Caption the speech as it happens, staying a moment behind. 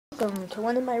welcome to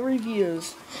one of my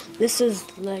reviews. This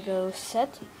is Lego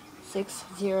Set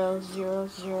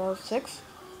 60006,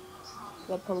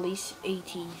 the Police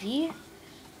ATV.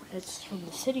 It's from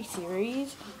the City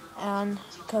series and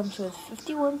comes with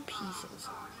 51 pieces.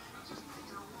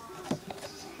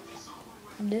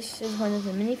 This is one of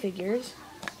the minifigures.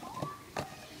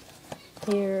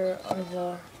 Here are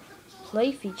the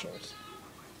play features.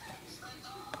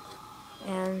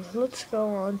 And let's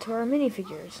go on to our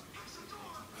minifigures.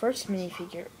 First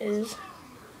minifigure is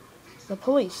the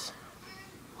police.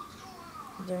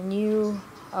 Their new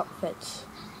outfits.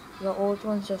 The old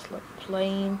ones just look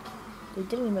plain. They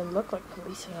didn't even look like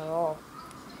police at all.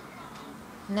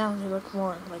 Now they look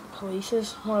more like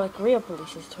polices, more like real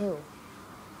polices too.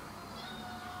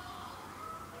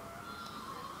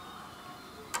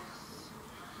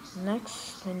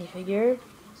 Next minifigure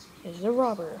is the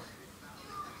robber.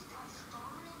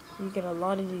 You get a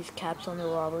lot of these caps on the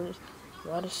robbers, a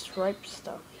lot of striped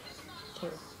stuff too.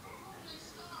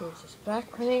 Here's his back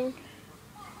printing,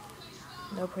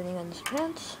 no printing on his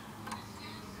pants.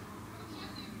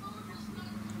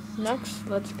 Next,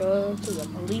 let's go to the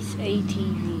police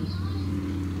ATV.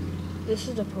 This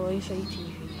is the police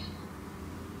ATV.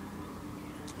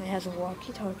 It has a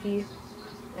walkie-talkie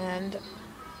and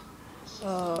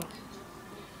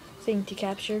thing to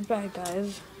capture bad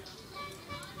guys.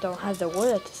 Don't have the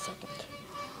word at the second.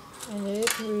 And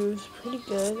it moves pretty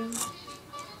good.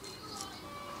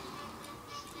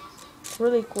 It's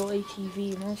really cool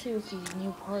ATV, mostly with these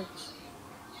new parts.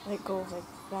 It goes like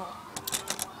that.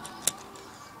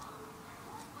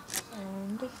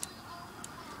 And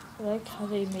I like how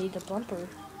they made the bumper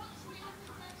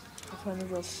with one of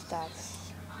those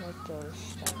stats, like those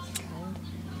stats kind.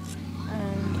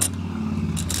 And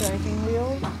driving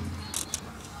wheel.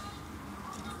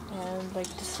 And like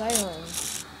the siren.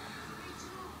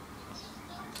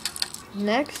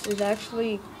 Next is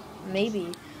actually,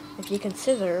 maybe, if you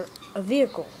consider, a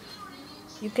vehicle.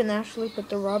 You can actually put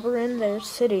the robber in there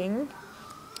sitting,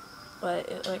 but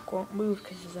it like won't move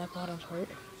because of that bottom part.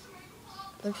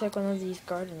 Looks like one of these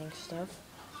gardening stuff,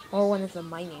 or one of the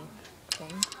mining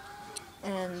thing.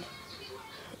 And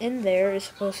in there is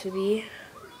supposed to be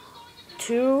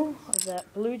 2 of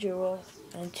that blue jewel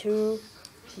and 2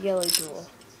 yellow jewel.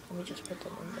 Let me just put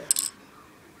them in there.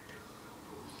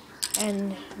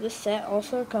 And this set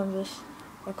also comes with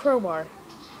a crowbar.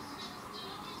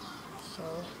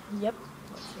 So, yep,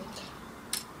 that's it.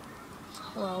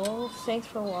 Well, thanks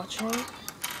for watching.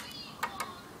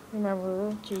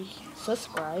 Remember to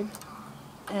subscribe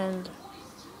and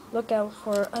look out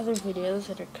for other videos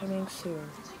that are coming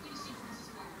soon.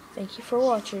 Thank you for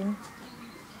watching.